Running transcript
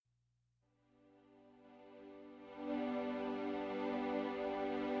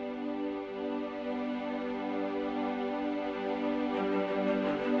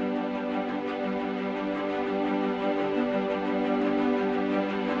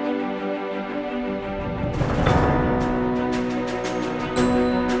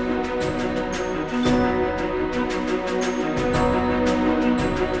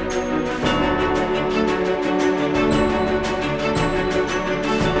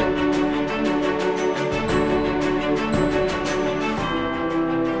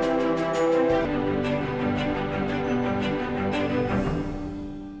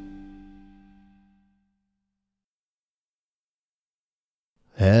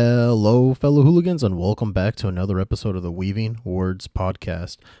Hello, fellow hooligans, and welcome back to another episode of the Weaving Words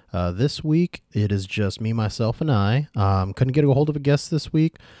podcast. This week, it is just me, myself, and I. Couldn't get a hold of a guest this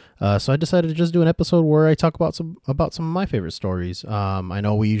week, so I decided to just do an episode where I talk about some of my favorite stories. I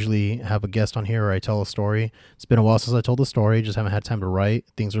know we usually have a guest on here where I tell a story. It's been a while since I told the story, just haven't had time to write.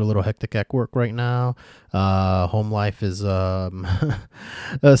 Things are a little hectic at work right now. Home life is still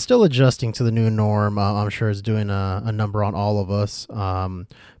adjusting to the new norm. I'm sure it's doing a number on all of us.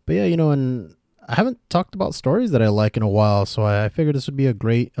 But yeah, and I haven't talked about stories that I like in a while, so I figured this would be a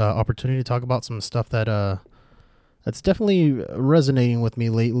great opportunity to talk about some stuff that's definitely resonating with me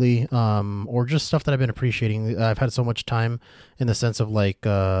lately, or just stuff that I've been appreciating. I've had so much time in the sense of like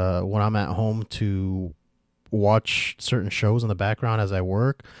when I'm at home to watch certain shows in the background as I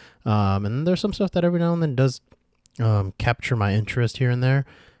work, and there's some stuff that every now and then does capture my interest here and there.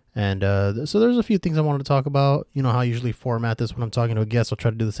 And so there's a few things I wanted to talk about. You know how I usually format this when I'm talking to a guest. I'll try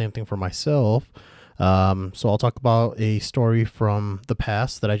to do the same thing for myself. So I'll talk about a story from the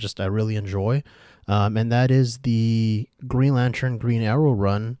past that I really enjoy. And that is the Green Lantern Green Arrow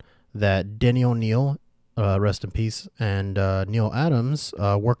run that Denny O'Neil, rest in peace, and Neil Adams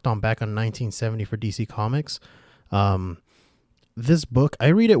worked on back in 1970 for DC Comics. This book, I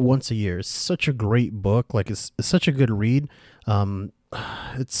read it once a year. It's such a great book. Like it's such a good read.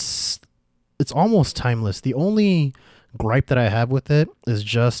 It's almost timeless. The only gripe that I have with it is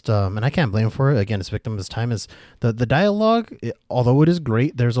just, and I can't blame for it. Again, it's victim of its time. Is the dialogue, although it is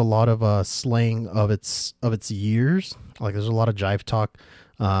great, there's a lot of slang of its years. Like there's a lot of jive talk,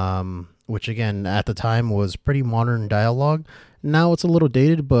 which again at the time was pretty modern dialogue. Now it's a little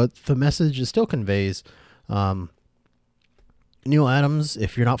dated, but the message it still conveys. Neil Adams,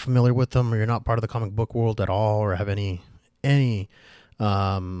 if you're not familiar with him or you're not part of the comic book world at all, or have any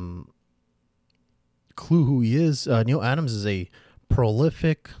clue who he is, Neil Adams is a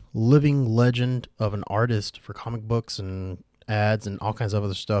prolific living legend of an artist for comic books and ads and all kinds of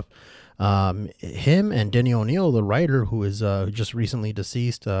other stuff. Him and Denny O'Neil, the writer who is just recently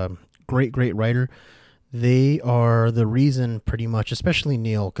deceased, great writer. They are the reason pretty much, especially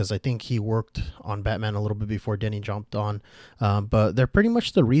Neil, because I think he worked on Batman a little bit before Denny jumped on. But they're pretty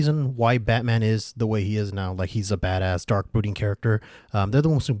much the reason why Batman is the way he is now. Like he's a badass, dark brooding character. They're the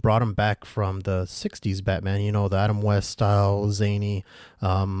ones who brought him back from the 60s Batman, the Adam West style, zany,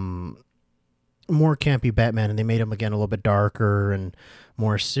 more campy Batman. And they made him again a little bit darker and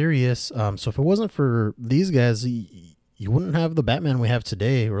more serious. So if it wasn't for these guys, you wouldn't have the Batman we have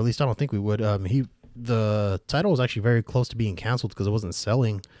today, or at least I don't think we would. The title was actually very close to being canceled because it wasn't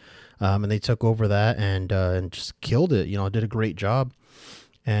selling, and they took over that and just killed it. Did a great job.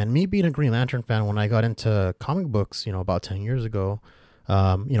 And me being a Green Lantern fan, when I got into comic books, about 10 years ago,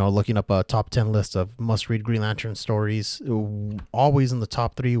 looking up a top 10 list of must-read Green Lantern stories, always in the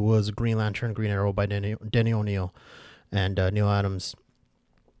top 3 was Green Lantern, Green Arrow by Denny O'Neil and Neil Adams.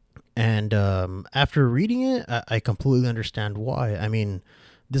 And after reading it, I completely understand why. I mean,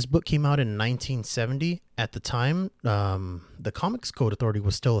 this book came out in 1970. At the time, the Comics Code Authority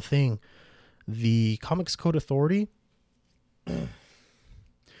was still a thing. The Comics Code Authority,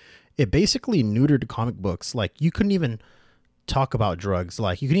 it basically neutered comic books. Like, you couldn't even talk about drugs.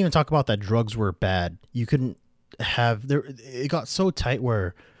 Like, you couldn't even talk about that drugs were bad. You couldn't have... It got so tight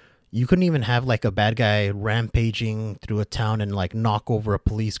where you couldn't even have, like, a bad guy rampaging through a town and, like, knock over a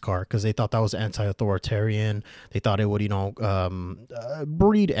police car because they thought that was anti-authoritarian. They thought it would,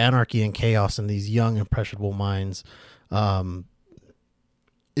 breed anarchy and chaos in these young, impressionable minds.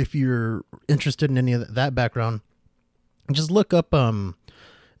 If you're interested in any of that background, just look up,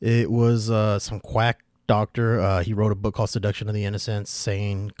 it was some quack doctor. He wrote a book called Seduction of the Innocents,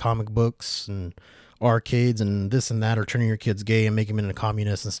 saying comic books and arcades and this and that are turning your kids gay and making them into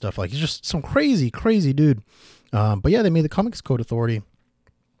communists and stuff. Like, he's just some crazy dude. But yeah, they made the Comics Code Authority,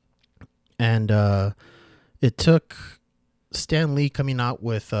 and it took Stan Lee coming out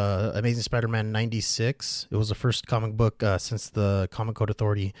with Amazing Spider-Man 96. It was the first comic book since the Comic Code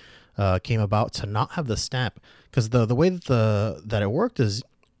Authority came about to not have the stamp, because the way that it worked is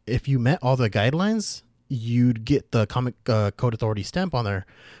if you met all the guidelines, you'd get the Comic Code Authority stamp on there,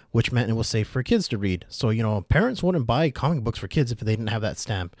 which meant it was safe for kids to read. So, parents wouldn't buy comic books for kids if they didn't have that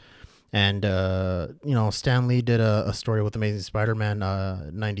stamp. And, Stan Lee did a story with Amazing Spider-Man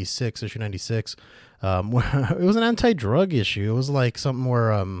 96, issue 96. Where it was an anti-drug issue. It was like something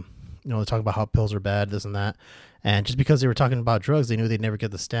where, they talk about how pills are bad, this and that. And just because they were talking about drugs, they knew they'd never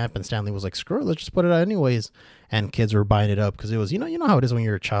get the stamp. And Stan Lee was like, screw it, let's just put it out anyways. And kids were buying it up because it was, you know how it is when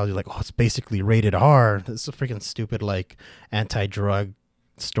you're a child. You're like, oh, it's basically rated R. It's a freaking stupid, like, anti-drug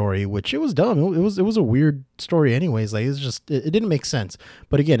story, which it was dumb. It was a weird story, anyways. Like, it's just it didn't make sense.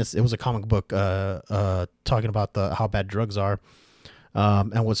 But again, it was a comic book talking about the how bad drugs are.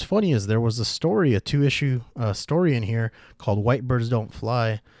 And what's funny is there was a story, a 2-issue story in here called "White Birds Don't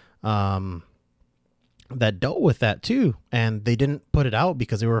Fly." That dealt with that too, and they didn't put it out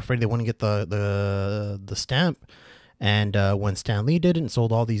because they were afraid they wouldn't get the stamp. And when Stan Lee did it and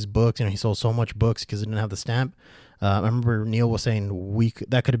sold all these books, he sold so much books because it didn't have the stamp. I remember Neil was saying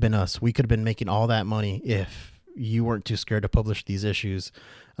that could have been us. We could have been making all that money if you weren't too scared to publish these issues.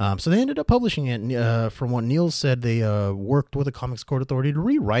 So they ended up publishing it. From what Neil said, they worked with the Comics Code Authority to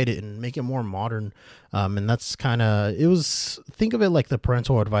rewrite it and make it more modern. And that's think of it like the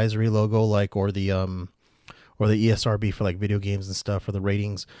parental advisory logo, or the ESRB for like video games and stuff, for the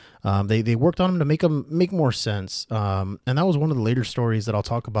ratings. They worked on them to make more sense. And that was one of the later stories that I'll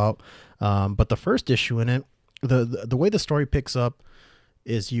talk about. But the first issue in it, the way the story picks up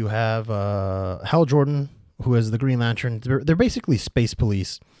is you have Hal Jordan, who is the Green Lantern. They're basically space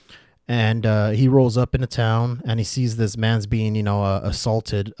police. And he rolls up into town and he sees this man's being,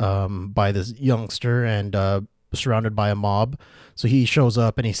 assaulted by this youngster and surrounded by a mob. So he shows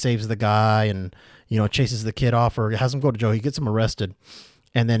up and he saves the guy and, chases the kid off or has him go to jail. He gets him arrested.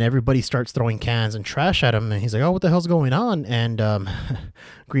 And then everybody starts throwing cans and trash at him. And he's like, oh, what the hell's going on? And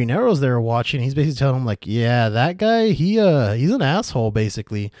Green Arrow's there watching. He's basically telling him, like, yeah, that guy, he's an asshole,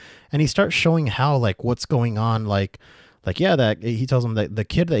 basically. And he starts showing how, like, what's going on. That he tells him that the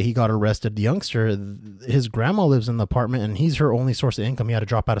kid that he got arrested, the youngster, his grandma lives in the apartment and he's her only source of income. He had to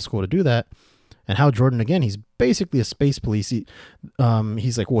drop out of school to do that. And Hal Jordan, again, he's basically a space police.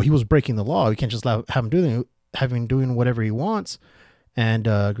 He's like, well, he was breaking the law. We can't just have him doing whatever he wants. And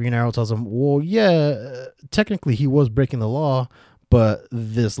Green Arrow tells him, well, yeah, technically he was breaking the law, but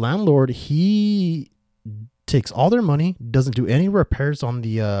this landlord, he takes all their money, doesn't do any repairs on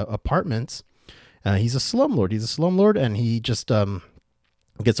the apartments. He's a slumlord, and he just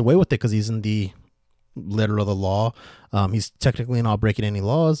gets away with it because he's in the letter of the law. He's technically not breaking any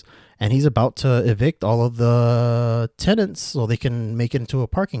laws, and he's about to evict all of the tenants so they can make it into a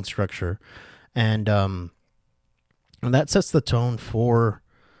parking structure. And that sets the tone for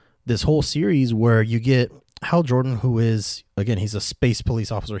this whole series, where you get Hal Jordan, who is, again, he's a space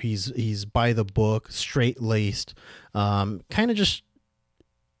police officer. He's by the book, straight-laced, kind of just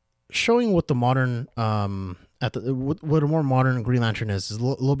showing what the modern what a more modern Green Lantern is a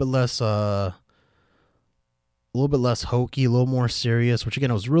little bit less hokey, a little more serious, which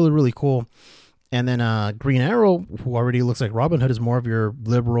again was really, really cool. And then Green Arrow, who already looks like Robin Hood, is more of your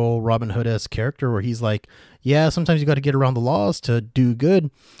liberal Robin Hood-esque character, where he's like, yeah, sometimes you got to get around the laws to do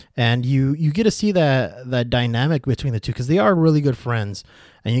good. And you get to see that dynamic between the two, because they are really good friends.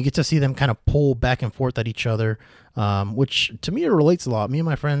 And you get to see them kind of pull back and forth at each other, which to me it relates a lot. Me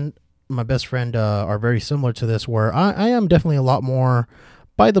and my best friend are very similar to this, where I am definitely a lot more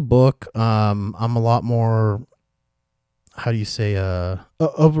by the book. I'm a lot more, how do you say,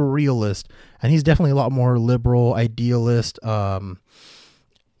 of a realist, and he's definitely a lot more liberal, idealist. And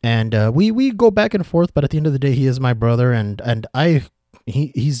we go back and forth, but at the end of the day, he is my brother, and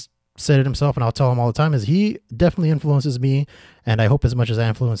he's said it himself, and I'll tell him all the time, is he definitely influences me, and I hope as much as I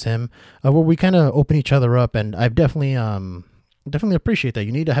influence him, where we kind of open each other up. And I've definitely appreciate that.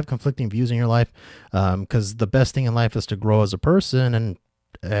 You need to have conflicting views in your life, because the best thing in life is to grow as a person,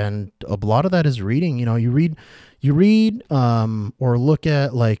 and a lot of that is reading. You read or look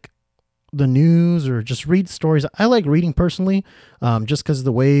at like the news, or just read stories. I like reading personally, just because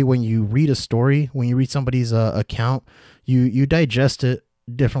the way when you read a story, when you read somebody's account, you digest it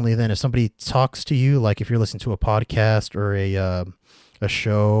differently than if somebody talks to you. Like if you're listening to a podcast or a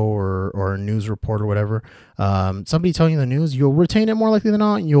show or a news report or whatever, somebody telling you the news, you'll retain it more likely than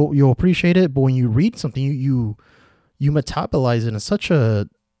not. You'll appreciate it. But when you read something, you metabolize it in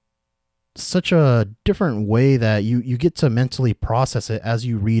such a different way that you get to mentally process it as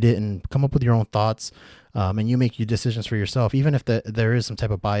you read it and come up with your own thoughts, and you make your decisions for yourself, even if there is some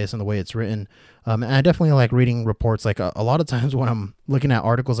type of bias in the way it's written. And I definitely like reading reports. Like a lot of times when I'm looking at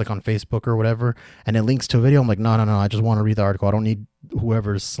articles like on Facebook or whatever, and it links to a video, I'm like, no, I just want to read the article. I don't need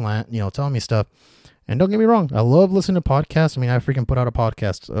whoever's telling me stuff. And don't get me wrong, I love listening to podcasts. I mean, I freaking put out a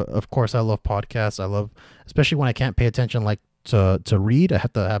podcast. Of course, I love podcasts. I love, especially when I can't pay attention, like to read. I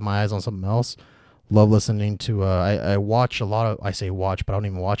have to have my eyes on something else. Love listening to, I watch a lot of, I say watch, but I don't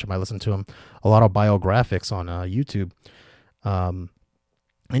even watch them. I listen to them, a lot of biographics on YouTube. And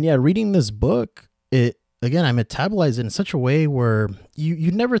yeah, reading this book, I metabolize it in such a way where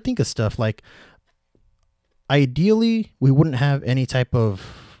you never think of stuff like, ideally, we wouldn't have any type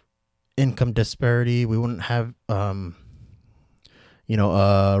of income disparity. We wouldn't have,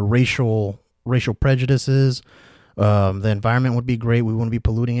 racial prejudices. The environment would be great. We wouldn't be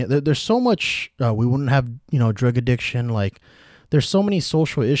polluting it. There's so much. We wouldn't have drug addiction. Like there's so many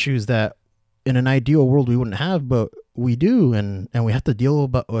social issues that in an ideal world we wouldn't have, but we do, and we have to deal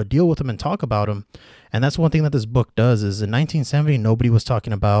with them and talk about them. And that's one thing that this book does. Is in 1970 nobody was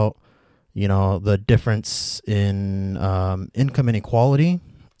talking about the difference in income inequality.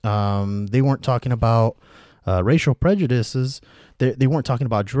 They weren't talking about racial prejudices. They weren't talking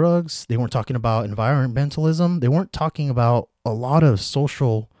about drugs. They weren't talking about environmentalism. They weren't talking about a lot of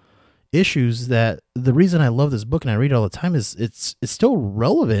social issues that the reason I love this book and I read it all the time is it's still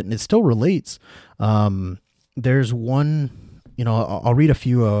relevant and it still relates. There's one, I'll read a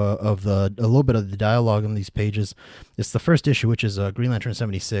few a little bit of the dialogue in these pages. It's the first issue, which is Green Lantern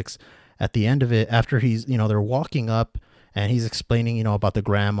 76. At the end of it, after he's, they're walking up and he's explaining, about the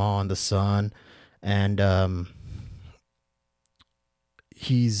grandma and the son, and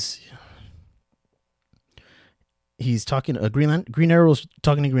he's talking Green Arrow's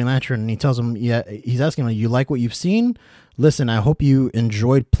talking to Green Lantern, and he tells him, he's asking him, you like what you've seen? Listen, I hope you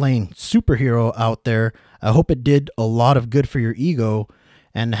enjoyed playing superhero out there. I hope it did a lot of good for your ego.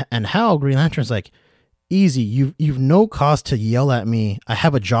 And Hal, Green Lantern's like, easy, you've no cause to yell at me. I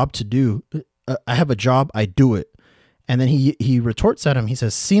have a job to do. I have a job, I do it. And then he retorts at him. He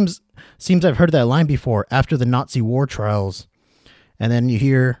says, seems I've heard that line before, after the Nazi war trials. And then you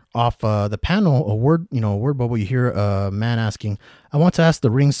hear off the panel a word bubble. You hear a man asking, I want to ask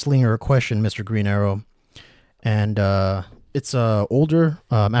the ring slinger a question, Mr. Green Arrow. And it's a older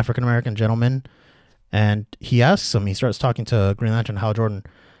African-American gentleman. And he asks him, he starts talking to Green Lantern, Hal Jordan.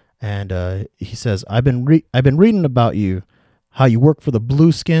 And he says, I've been reading about you, how you work for the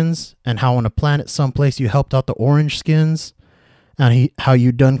blue skins and how on a planet someplace you helped out the orange skins and how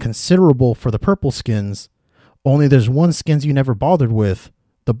you done considerable for the purple skins. Only there's one skins you never bothered with,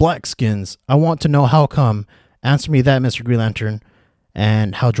 the black skins. I want to know how come. Answer me that, Mr. Green Lantern.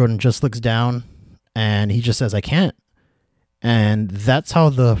 And Hal Jordan just looks down and he just says, I can't. And that's how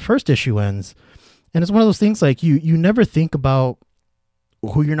the first issue ends. And it's one of those things like you never think about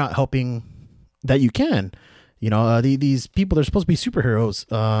who you're not helping that you can. These people, they're supposed to be superheroes.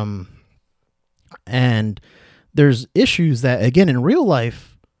 And there's issues that, again, in real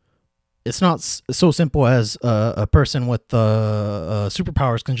life, it's not so simple as a person with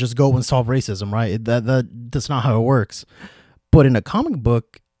superpowers can just go and solve racism, right? That's not how it works. But in a comic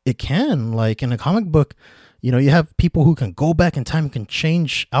book, it can. Like in a comic book, you have people who can go back in time, who can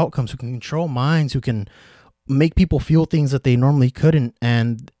change outcomes, who can control minds, who can make people feel things that they normally couldn't,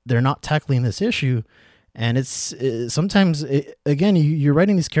 and they're not tackling this issue. And it's sometimes, again, you're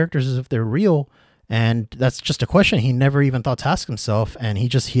writing these characters as if they're real. And that's just a question he never even thought to ask himself. And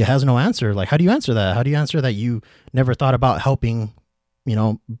he has no answer. Like, how do you answer that? How do you answer that you never thought about helping,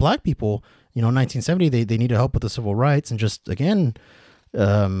 black people? 1970, they needed help with the civil rights and just, again,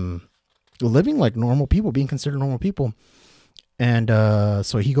 living like normal people, being considered normal people. And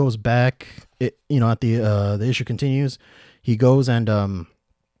so he goes back, at the issue continues. He goes and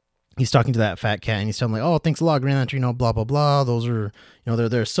he's talking to that fat cat and he's telling him, like, oh, thanks a lot, Green Lantern, blah, blah, blah. Those are,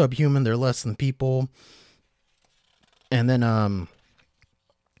 they're subhuman. They're less than people. And then,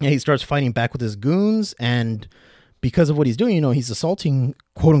 he starts fighting back with his goons. And because of what he's doing, he's assaulting,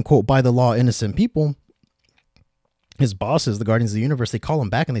 quote unquote, by the law, innocent people. His bosses, the Guardians of the Universe, they call him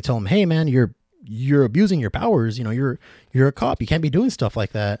back and they tell him, hey man, you're abusing your powers. You're a cop. You can't be doing stuff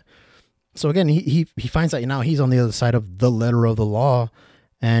like that. So again, he finds out now he's on the other side of the letter of the law.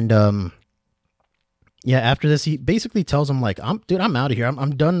 And, after this, he basically tells him like, I'm out of here.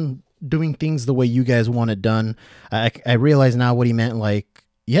 I'm done doing things the way you guys want it done. I realize now what he meant. Like,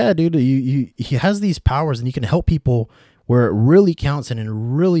 yeah, dude, he has these powers and he can help people where it really counts and it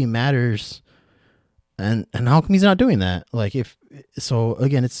really matters. And how come he's not doing that? Like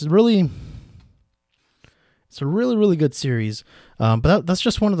again, it's a really, really good series. But that's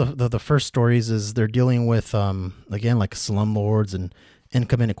just one of the first stories is they're dealing with, again, like slumlords and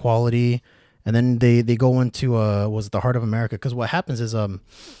income inequality. And then they go into was it the Heart of America? Because what happens is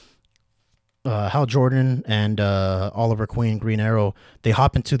Hal Jordan and Oliver Queen, Green Arrow, they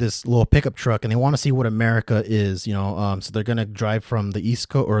hop into this little pickup truck and they want to see what America is, so they're gonna drive from the East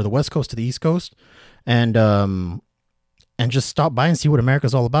Coast or the West Coast to the East Coast, and just stop by and see what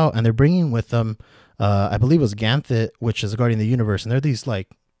America's all about. And they're bringing with them, I believe it was Ganthet, which is a Guardian of the Universe, and they're these like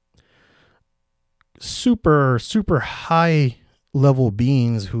super high level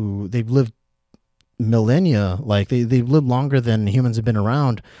beings who they've lived millennia, like they've lived longer than humans have been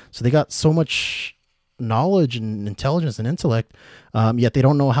around. So they got so much knowledge and intelligence and intellect, yet they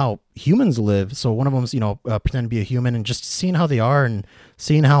don't know how humans live. So one of them's, pretend to be a human, and just seeing how they are and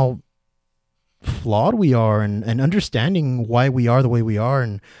seeing how flawed we are, and understanding why we are the way we are,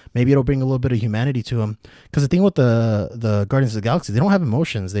 and maybe it'll bring a little bit of humanity to them. Because the thing with the Guardians of the Galaxy, they don't have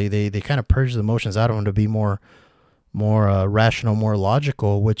emotions. They kind of purge the emotions out of them to be more rational, more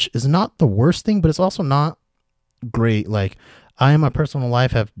logical, which is not the worst thing, but it's also not great. Like, I in my personal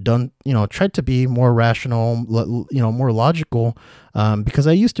life have done, tried to be more rational, more logical, because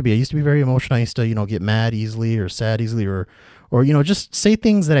I used to be very emotional. I used to, get mad easily or sad easily, or just say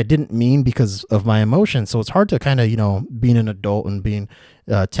things that I didn't mean because of my emotions. So it's hard to kind of, being an adult and being,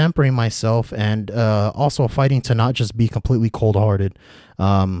 tempering myself, and also fighting to not just be completely cold hearted.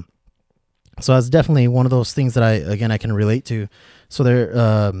 So that's definitely one of those things that I can relate to. So they're,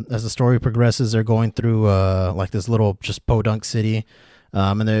 as the story progresses, they're going through like this little just podunk city,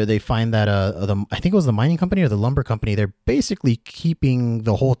 and they find that I think it was the mining company or the lumber company. They're basically keeping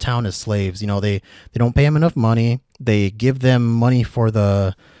the whole town as slaves. They don't pay them enough money. They give them money for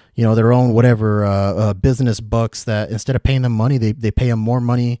the their own whatever business bucks, that instead of paying them money, they pay them more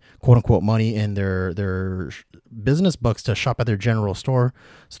money, quote unquote money, in their business bucks to shop at their general store.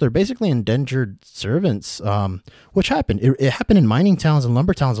 So they're basically indentured servants, which happened. It happened in mining towns and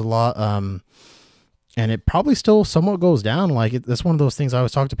lumber towns a lot. And it probably still somewhat goes down. Like, that's one of those things I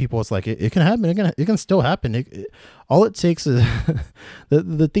always talk to people. It's like, it can happen. It can still happen. All it takes is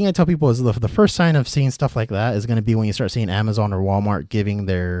the thing I tell people is the first sign of seeing stuff like that is going to be when you start seeing Amazon or Walmart giving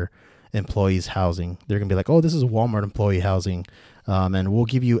their employees housing. They're going to be like, oh, this is Walmart employee housing. And we'll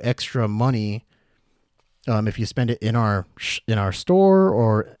give you extra money if you spend it in our store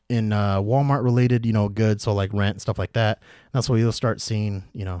or in Walmart related, goods. So like rent, stuff like that. That's what you'll start seeing,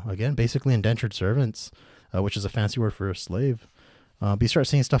 again, basically indentured servants, which is a fancy word for a slave. But you start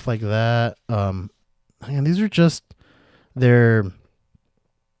seeing stuff like that. And these are just their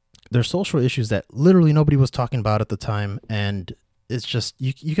social issues that literally nobody was talking about at the time. And it's just,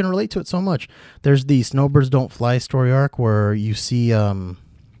 you can relate to it so much. There's the Snowbirds Don't Fly story arc where you see, at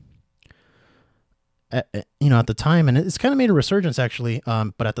the time, and it's kind of made a resurgence actually.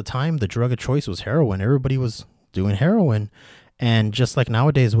 But at the time, the drug of choice was heroin. Everybody was doing heroin, and just like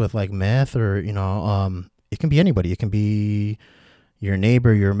nowadays with like meth, or it can be anybody. It can be your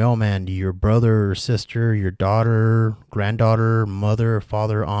neighbor, your mailman, your brother or sister, your daughter, granddaughter, mother,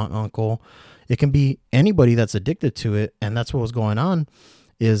 father, aunt, uncle. It can be anybody that's addicted to it, and that's what was going on.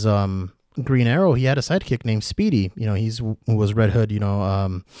 Is Green Arrow? He had a sidekick named Speedy. He was Red Hood.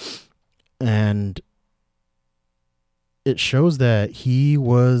 And it shows that he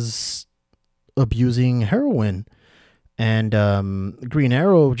was abusing heroin, and Green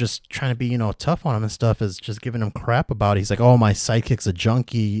Arrow, just trying to be tough on him and stuff, is just giving him crap about it. He's like, oh, my sidekick's a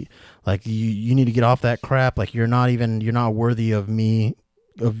junkie, like you need to get off that crap, like you're not worthy of me,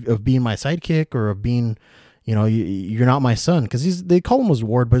 of being my sidekick, or of being you're not my son, because they call him his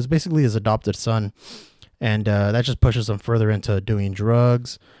ward, but it's basically his adopted son. And that just pushes him further into doing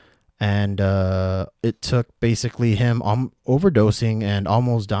drugs. And it took basically him overdosing and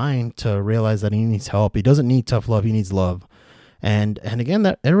almost dying to realize that he needs help. He doesn't need tough love. He needs love. And again,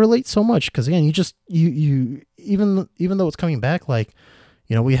 that it relates so much, because again, you even though it's coming back, like,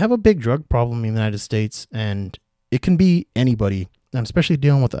 we have a big drug problem in the United States, and it can be anybody. And especially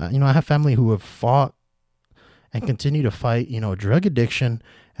dealing with, I have family who have fought and continue to fight, drug addiction,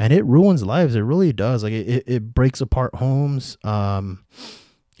 and it ruins lives. It really does. Like, it breaks apart homes.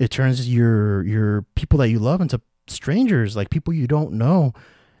 It turns your people that you love into strangers, like people you don't know.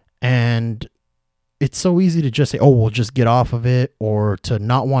 And it's so easy to just say, oh, we'll just get off of it, or to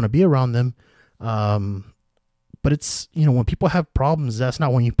not want to be around them. But it's, when people have problems, that's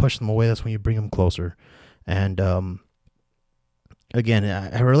not when you push them away. That's when you bring them closer. And again,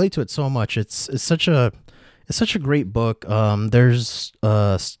 I relate to it so much. It's such a great book. There's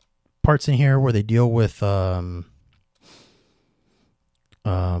parts in here where they deal with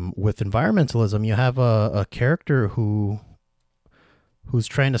environmentalism. You have a character who's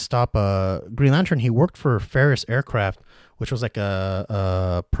trying to stop Green Lantern. He worked for Ferris Aircraft, which was like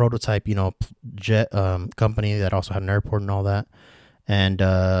a prototype, jet company that also had an airport and all that. And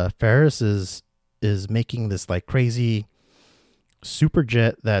Ferris is making this like crazy super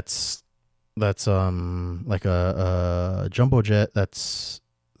jet that's like a jumbo jet that's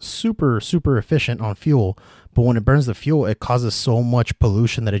super efficient on fuel. But when it burns the fuel, it causes so much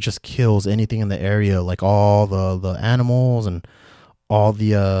pollution that it just kills anything in the area, like all the animals and all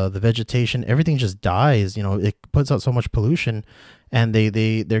the vegetation. Everything just dies. It puts out so much pollution, and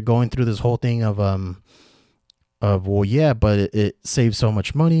they're going through this whole thing of well, yeah, but it saves so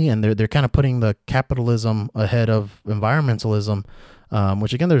much money, and they're kind of putting the capitalism ahead of environmentalism,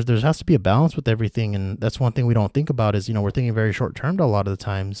 which again, there has to be a balance with everything, and that's one thing we don't think about is, we're thinking very short term a lot of the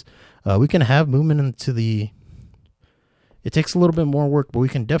times. We can have movement into the. It takes a little bit more work, but we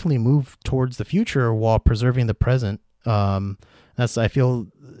can definitely move towards the future while preserving the present. That's I feel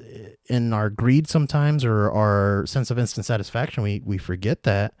in our greed sometimes, or our sense of instant satisfaction, we forget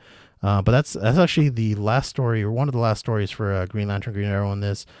that. But that's actually the last story, or one of the last stories for Green Lantern, Green Arrow in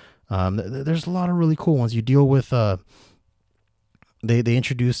this. There's a lot of really cool ones. You deal with they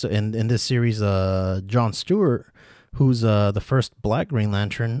introduced in this series John Stewart, who's the first Black Green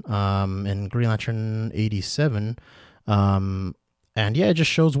Lantern in Green Lantern 87. And yeah, it just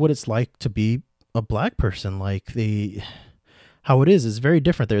shows what it's like to be a Black person. Like how it is very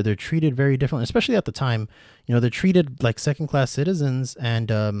different. They're treated very differently, especially at the time. They're treated like second class citizens,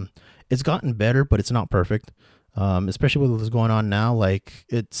 and it's gotten better, but it's not perfect. Especially with what's going on now. Like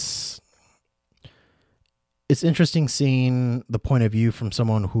it's interesting seeing the point of view from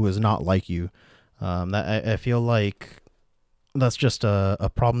someone who is not like you. I feel like that's just a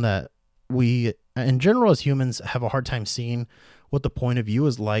problem that we, in general, as humans, have a hard time seeing what the point of view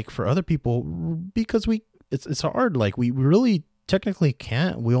is like for other people, because it's hard. Like we really technically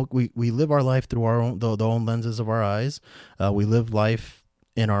can't. We live our life through our own the own lenses of our eyes. We live life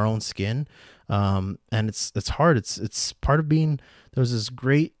in our own skin, and it's hard. It's part of being. There was this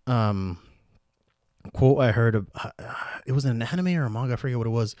great quote I heard of. It was an anime or a manga. I forget what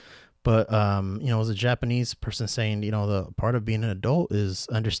it was. But, it was a Japanese person saying, the part of being an adult is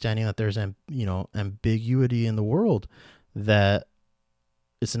understanding that there's, ambiguity in the world, that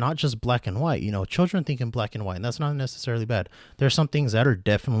it's not just black and white. Children think in black and white, and that's not necessarily bad. There's some things that are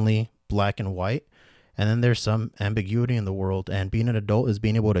definitely black and white, and then there's some ambiguity in the world, and being an adult is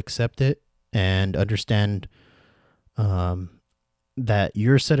being able to accept it and understand, that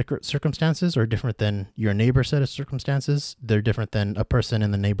your set of circumstances are different than your neighbor's set of circumstances. They're different than a person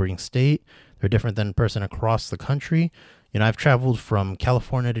in the neighboring state. They're different than a person across the country. I've traveled from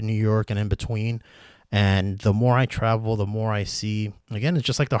California to New York and in between. And the more I travel, the more I see. Again, it's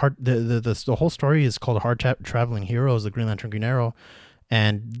just like the whole story is called Hard Traveling Heroes, the Green Lantern, Green Arrow.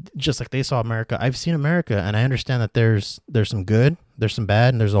 And just like they saw America, I've seen America, and I understand that there's some good, there's some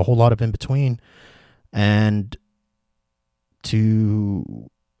bad, and there's a whole lot of in between. And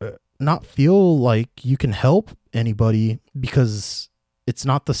to not feel like you can help anybody because it's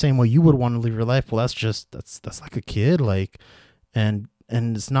not the same way you would want to live your life. Well, that's like a kid, like, and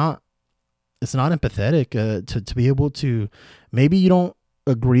it's not empathetic to be able to, maybe you don't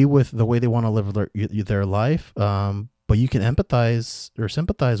agree with the way they want to live their life, but you can empathize or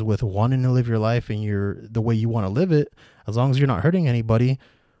sympathize with wanting to live your life and the way you want to live it, as long as you're not hurting anybody.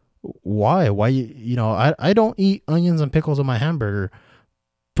 Why I don't eat onions and pickles on my hamburger,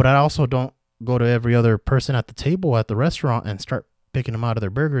 but I also don't go to every other person at the table at the restaurant and start picking them out of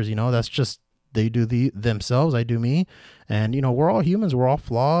their burgers. That's just, they do themselves, I do me. And we're all humans, we're all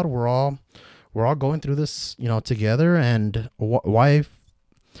flawed, we're all going through this together. And why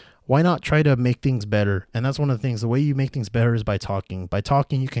not try to make things better? And that's one of the things. The way you make things better is by talking.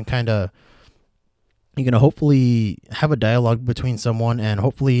 You can hopefully have a dialogue between someone, and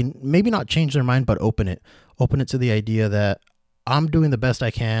hopefully maybe not change their mind, but open it to the idea that I'm doing the best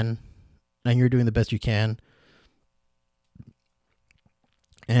I can and you're doing the best you can.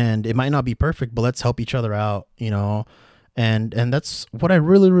 And it might not be perfect, but let's help each other out, and that's what I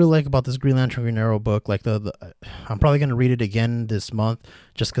really, really like about this Green Lantern, Green Arrow book. Like I'm probably going to read it again this month,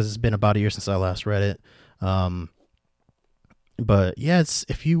 just cause it's been about a year since I last read it. But yeah, it's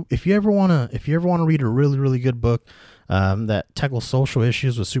if you ever want to read a really, really good book that tackles social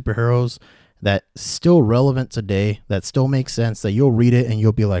issues with superheroes, that's still relevant today, that still makes sense, that you'll read it and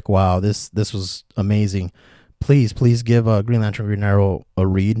you'll be like, wow, this was amazing. Please give Green Lantern, Green Arrow a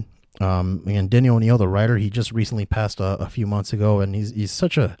read. And Denny O'Neil, the writer, he just recently passed a few months ago, and he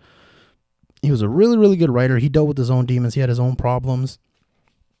was a really, really good writer. He dealt with his own demons, he had his own problems,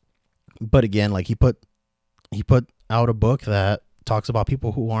 but again, like he put out a book that talks about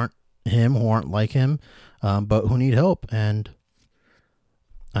people who aren't him, who aren't like him, but who need help. And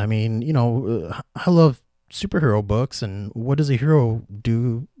I mean, I love superhero books, and what does a hero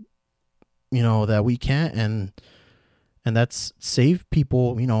do, that we can't? And that's save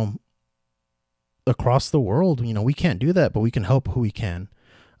people, across the world. We can't do that, but we can help who we can.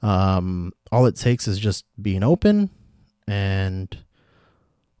 All it takes is just being open and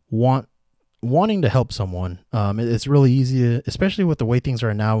wanting to help someone. It's really easy, especially with the way things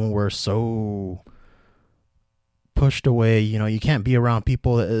are now, when we're so pushed away. You can't be around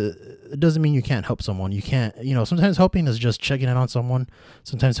people. It doesn't mean you can't help someone. You can't, sometimes helping is just checking in on someone.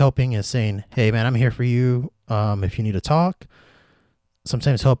 Sometimes helping is saying, hey man, I'm here for you. If you need to talk.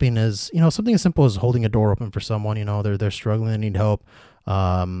 Sometimes helping is, something as simple as holding a door open for someone. They're struggling, they need help.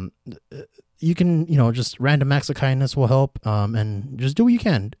 You can, just random acts of kindness will help. And just do what you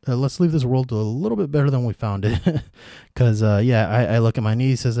can. Let's leave this world a little bit better than we found it. Because I look at my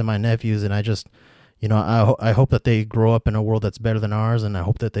nieces and my nephews, and I just, I hope that they grow up in a world that's better than ours, and I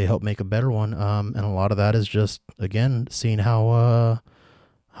hope that they help make a better one. And a lot of that is just, again, seeing how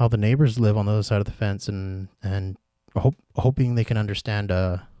the neighbors live on the other side of the fence, and hoping they can understand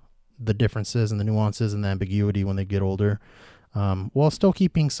the differences and the nuances and the ambiguity when they get older, while still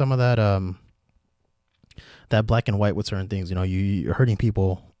keeping some of that black and white with certain things. You're hurting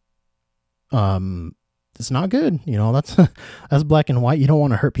people. It's not good. That's black and white. You don't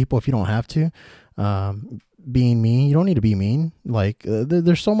want to hurt people if you don't have to. Being mean, you don't need to be mean. Like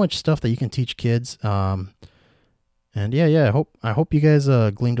there's so much stuff that you can teach kids. And I hope you guys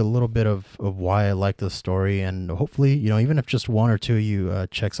gleaned a little bit of why I like this story, and hopefully, even if just one or two of you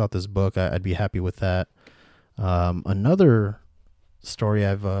checks out this book, I'd be happy with that. Another story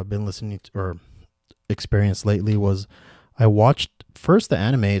I've been listening to or experienced lately was I watched first the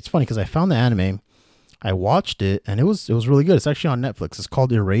anime. It's funny because I found the anime, I watched it, and it was really good. It's actually on Netflix. It's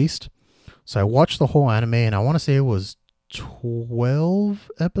called Erased. So I watched the whole anime, and I want to say it was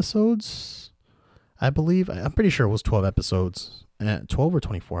 12 episodes. I believe, I'm pretty sure it was 12 episodes, 12 or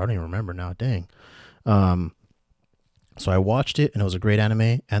 24. I don't even remember now. Dang. So I watched it, and it was a great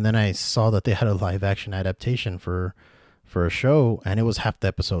anime. And then I saw that they had a live action adaptation for a show, and it was half the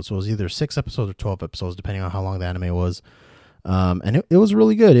episode. So it was either 6 episodes or 12 episodes, depending on how long the anime was. And it was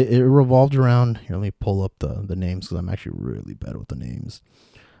really good. It revolved around, here, let me pull up the names, because I'm actually really bad with the names.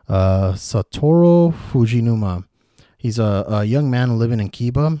 Satoru Fujinuma. He's a young man living in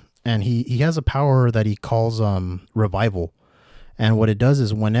Kiba. And he has a power that he calls revival. And what it does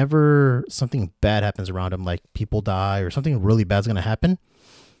is whenever something bad happens around him, like people die or something really bad is going to happen,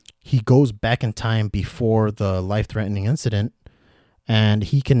 he goes back in time before the life-threatening incident, and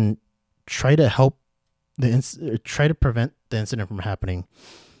he can try to help try to prevent the incident from happening.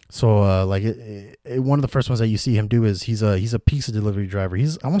 So one of the first ones that you see him do is he's a pizza delivery driver.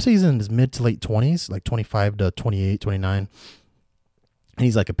 I want to say he's in his mid to late 20s, like 25 to 28, 29. And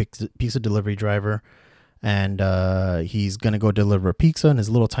he's like a pizza delivery driver, and he's going to go deliver a pizza in his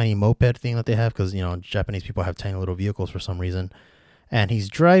little tiny moped thing that they have, because, Japanese people have tiny little vehicles for some reason. And he's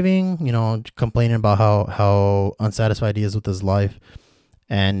driving, complaining about how unsatisfied he is with his life.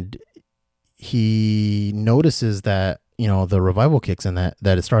 And he notices that, the revival kicks in, that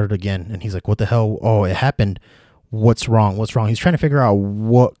it started again. And he's like, what the hell? Oh, it happened. What's wrong? He's trying to figure out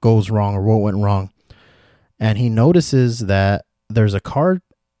what goes wrong or what went wrong. And he notices that there's a truck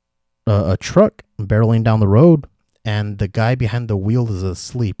barreling down the road, and the guy behind the wheel is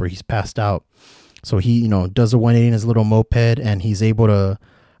asleep, or he's passed out. So he, does a 180 in his little moped, and he's able to,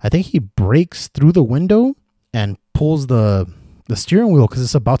 I think he breaks through the window and pulls the steering wheel, because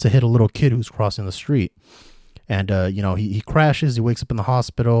it's about to hit a little kid who's crossing the street. And, he crashes, he wakes up in the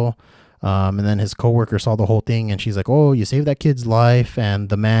hospital. And then his coworker saw the whole thing, and she's like, oh, you saved that kid's life. And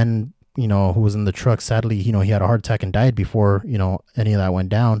the man, who was in the truck, sadly, he had a heart attack and died before, any of that went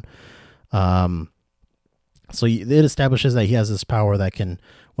down. So it establishes that he has this power that can,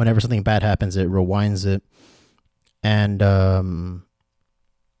 whenever something bad happens, it rewinds it. And,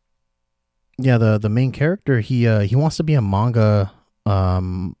 the main character, he wants to be a manga,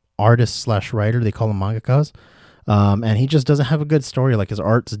 artist / writer. They call them mangakas. And he just doesn't have a good story. Like, his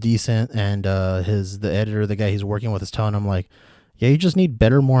art's decent, and, the editor, the guy he's working with, is telling him, like, yeah, you just need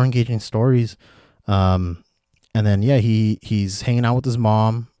better, more engaging stories. And then, he's hanging out with his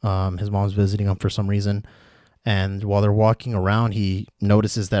mom. His mom's visiting him for some reason. And while they're walking around, he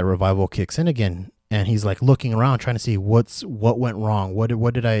notices that revival kicks in again. And he's like looking around, trying to see what went wrong.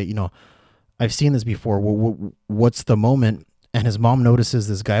 What did I, I've seen this before. What's the moment? And his mom notices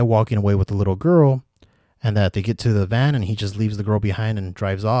this guy walking away with a little girl, and that they get to the van, and he just leaves the girl behind and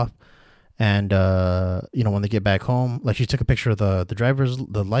drives off. And, when they get back home, like, she took a picture of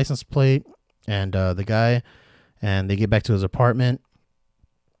the license plate and the guy, and they get back to his apartment.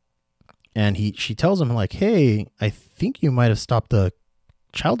 And she tells him, like, hey, I think you might have stopped the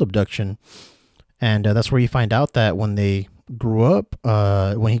child abduction. And that's where you find out that when they grew up,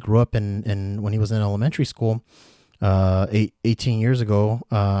 when he grew up when he was in elementary school, 18 years ago,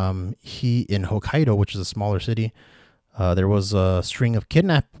 he, in Hokkaido, which is a smaller city, there was a string of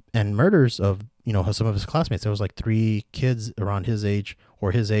kidnap and murders of, some of his classmates. There was like 3 kids around his age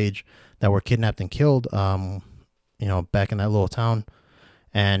that were kidnapped and killed, back in that little town.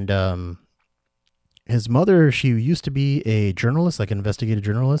 And his mother, she used to be a journalist, like an investigative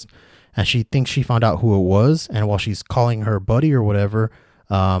journalist, and she thinks she found out who it was. And while she's calling her buddy or whatever,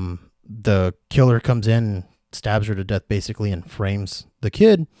 the killer comes in, stabs her to death basically, and frames the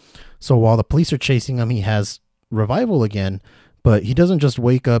kid. So while the police are chasing him, he has revival again, but he doesn't just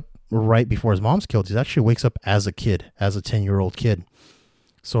wake up right before his mom's killed. He actually wakes up as a kid, as a 10-year-old kid.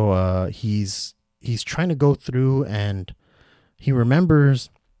 So he's trying to go through, and he remembers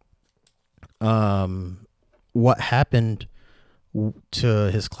what happened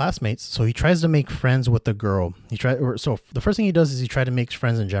to his classmates. So he tries to make friends with the girl. So the first thing he does is he tried to make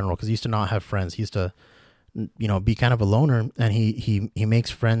friends in general, because he used to not have friends. He used to, be kind of a loner, and he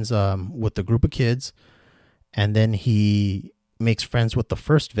makes friends with the group of kids, and then he makes friends with the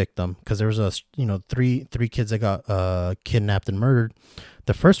first victim, because there was three kids that got kidnapped and murdered.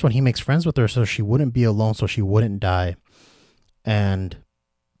 The first one, he makes friends with her so she wouldn't be alone, so she wouldn't die. And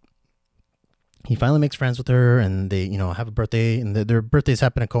he finally makes friends with her, and they, have a birthday, and their birthdays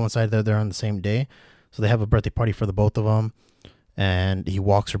happen to coincide. They're on the same day. So they have a birthday party for the both of them. And he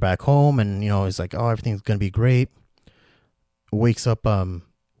walks her back home, and, he's like, oh, everything's going to be great. Wakes up the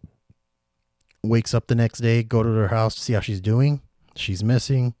next day, go to her house to see how she's doing. She's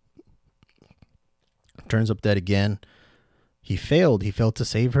missing. Turns up dead again. He failed to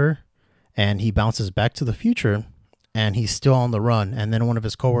save her, and he bounces back to the future, and he's still on the run. And then one of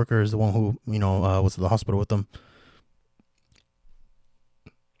his coworkers, the one who, was at the hospital with him,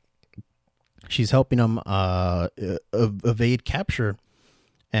 she's helping him evade capture.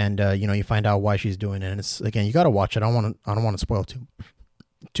 And, you find out why she's doing it. And it's, again, you got to watch it. I don't want to spoil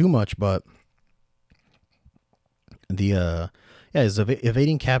too much, but is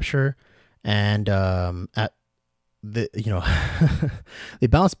evading capture, and at the they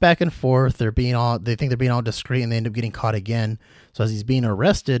bounce back and forth. They think they're being all discreet, and they end up getting caught again. So as he's being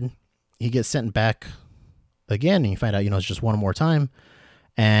arrested, he gets sent back again, and you find out it's just one more time,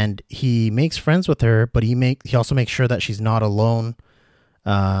 and he makes friends with her, but he also makes sure that she's not alone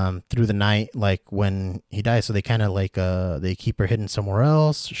through the night, like when he dies. So they kind of they keep her hidden somewhere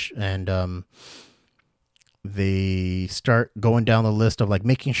else, and they start going down the list of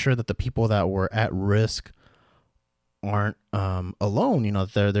making sure that the people that were at risk aren't alone.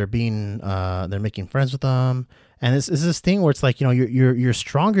 They're making friends with them, and this is this thing where it's you're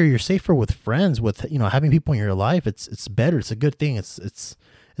stronger, you're safer with friends, with having people in your life. It's better. It's a good thing. It's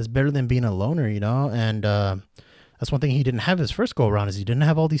better than being a loner, and that's one thing he didn't have his first go around, is he didn't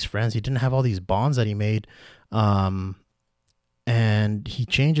have all these friends, he didn't have all these bonds that he made. And he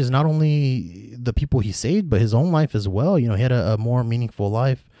changes not only the people he saved, but his own life as well. He had a more meaningful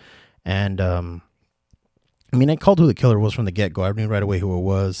life. And I called who the killer was from the get-go. I knew right away who it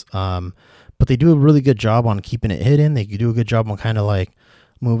was. But they do a really good job on keeping it hidden. They do a good job on kind of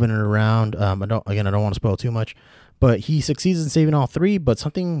moving it around. I don't want to spoil too much, but he succeeds in saving all three. But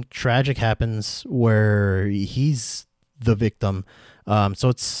something tragic happens where he's the victim. So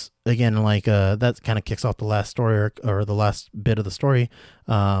it's, again, that kind of kicks off the last story, or the last bit of the story.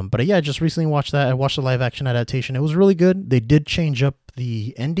 But I just recently watched that. I watched the live action adaptation. It was really good. They did change up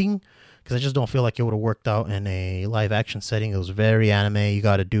the ending, because I just don't feel like it would have worked out in a live action setting. It was very anime. You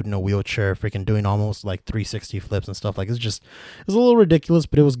got a dude in a wheelchair freaking doing almost 360 flips and stuff. It was a little ridiculous,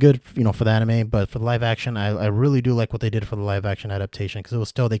 but it was good, for the anime. But for the live action, I really do like what they did for the live action adaptation, because it was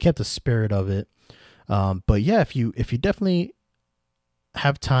still, they kept the spirit of it. But yeah, if you definitely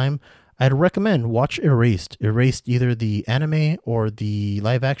have time, I'd recommend watch Erased, either the anime or the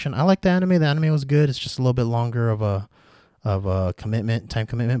live action. I like the anime. The anime was good. It's just a little bit longer of a time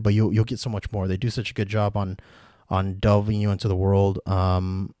commitment, but you'll get so much more. They do such a good job on delving you into the world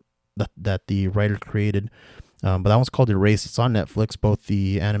that the writer created. But that one's called Erased. It's on Netflix, both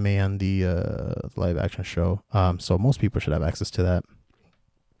the anime and the live action show. So most people should have access to that.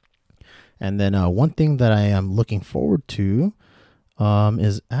 And then one thing that I am looking forward to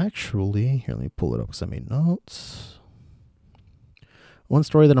is actually, here, let me pull it up because I made notes. One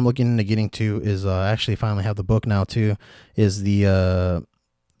story that I'm looking into getting to is actually finally have the book now too, is the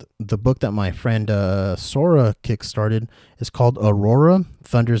book that my friend Sora kickstarted. Is called Aurora,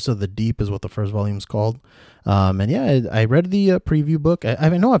 Thunders of the Deep is what the first volume is called. And yeah, I read the preview book. I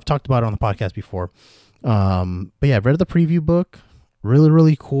know I've talked about it on the podcast before. But yeah, I read the preview book. Really,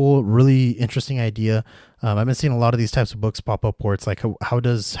 really cool, really interesting idea. I've been seeing a lot of these types of books pop up where it's how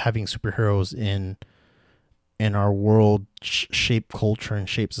does having superheroes in our world shape culture and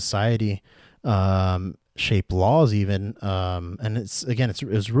shape society, shape laws even. And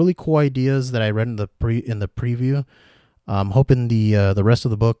it's really cool ideas that I read in the preview. I'm hoping the rest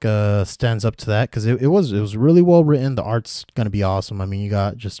of the book stands up to that, because it was really well written. The art's gonna be awesome. I mean, you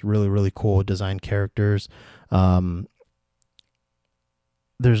got just really really cool designed characters. Um,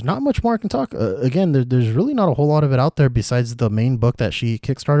 there's not much more I can talk. Again, there's really not a whole lot of it out there besides the main book that she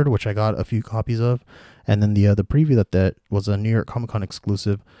kickstarted, which I got a few copies of, and then the preview that was a New York Comic Con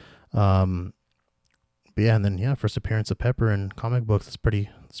exclusive. Um, but yeah, and then yeah, first appearance of Pepper in comic books. It's pretty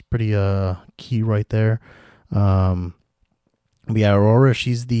key right there. Um, but yeah, Aurora,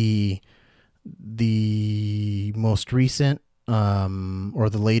 she's the most recent or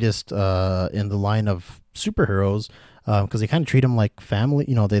the latest in the line of superheroes, because they kind of treat them like family.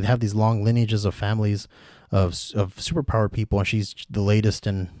 You know, they have these long lineages of families of superpowered people, and she's the latest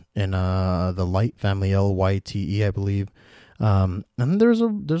in the Light family, Lyte, I believe. And there's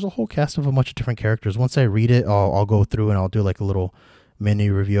a whole cast of a bunch of different characters. Once I read it, I'll go through and I'll do like a little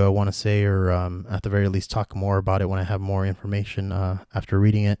mini review, I want to say, or at the very least talk more about it when I have more information after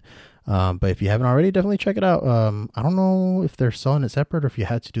reading it. But if you haven't already, definitely check it out. I don't know if they're selling it separate or if you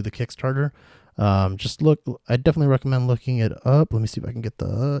had to do the Kickstarter. Just look. I definitely recommend looking it up. Let me see if I can get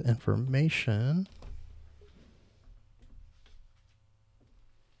the information.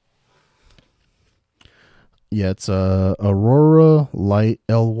 Yeah, it's Aurora Light,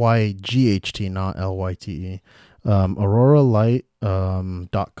 Lyght, not Lyte. Aurora Light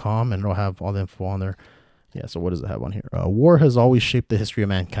 .com, and it'll have all the info on there. Yeah, so what does it have on here? War has always shaped the history of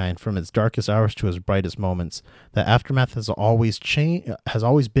mankind, from its darkest hours to its brightest moments. The aftermath has always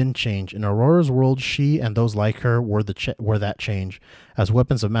been change. In Aurora's world, she and those like her were that change. As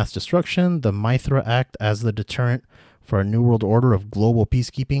weapons of mass destruction, the Mithra act as the deterrent for a new world order of global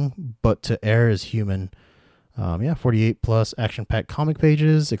peacekeeping, but to err is human. Yeah, 48 plus action packed comic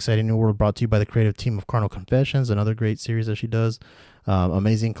pages. Exciting new world brought to you by the creative team of Carnal Confessions, another great series that she does.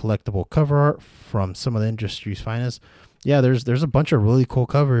 Amazing collectible cover art from some of the industry's finest. Yeah, there's a bunch of really cool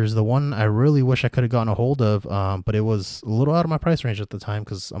covers. The one I really wish I could have gotten a hold of, but it was a little out of my price range at the time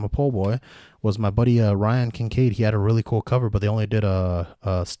because I'm a pole boy, was my buddy Ryan Kincaid. He had a really cool cover, but they only did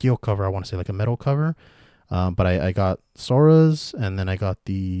a steel cover, I want to say like a metal cover. But I got Sora's, and then I got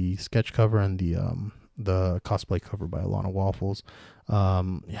the sketch cover and the cosplay cover by Alana Waffles.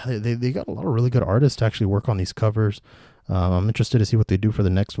 Yeah, they got a lot of really good artists to actually work on these covers. I'm interested to see what they do for the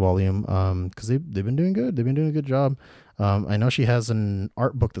next volume, because they've been doing good. They've been doing a good job. I know she has an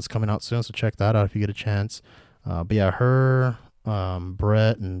art book that's coming out soon, so check that out if you get a chance. But yeah, her,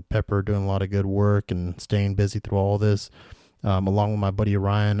 Brett, and Pepper doing a lot of good work and staying busy through all this. Along with my buddy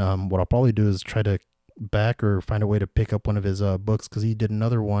Ryan, what I'll probably do is try to back or find a way to pick up one of his books, because he did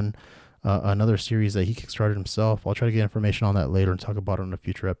another one, another series that he kickstarted himself. I'll try to get information on that later and talk about it in a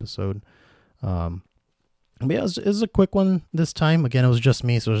future episode. But yeah, it was a quick one this time. Again, it was just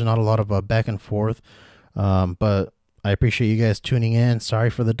me, so there's not a lot of back and forth. But I appreciate you guys tuning in.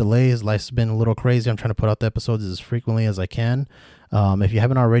 Sorry for the delays. Life's been a little crazy. I'm trying to put out the episodes as frequently as I can. If you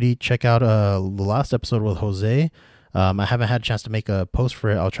haven't already, check out the last episode with Jose. I haven't had a chance to make a post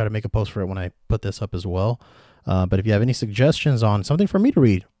for it. I'll try to make a post for it when I put this up as well. But if you have any suggestions on something for me to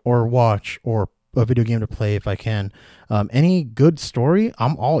read or watch, or a video game to play if I can, any good story,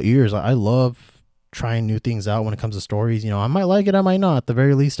 I'm all ears. I love trying new things out when it comes to stories. You know, I might like it, I might not. At the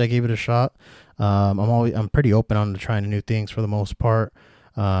very least, I gave it a shot. I'm pretty open on trying new things for the most part.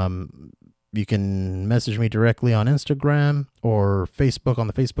 You can message me directly on Instagram or Facebook on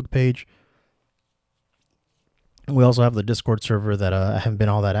the Facebook page. We also have the Discord server that I haven't been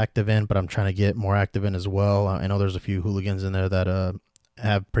all that active in, but I'm trying to get more active in as well. I know there's a few hooligans in there that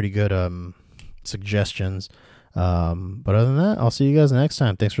have pretty good suggestions. But other than that, I'll see you guys next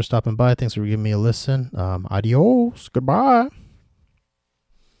time. Thanks for stopping by. Thanks for giving me a listen. Adios. Goodbye.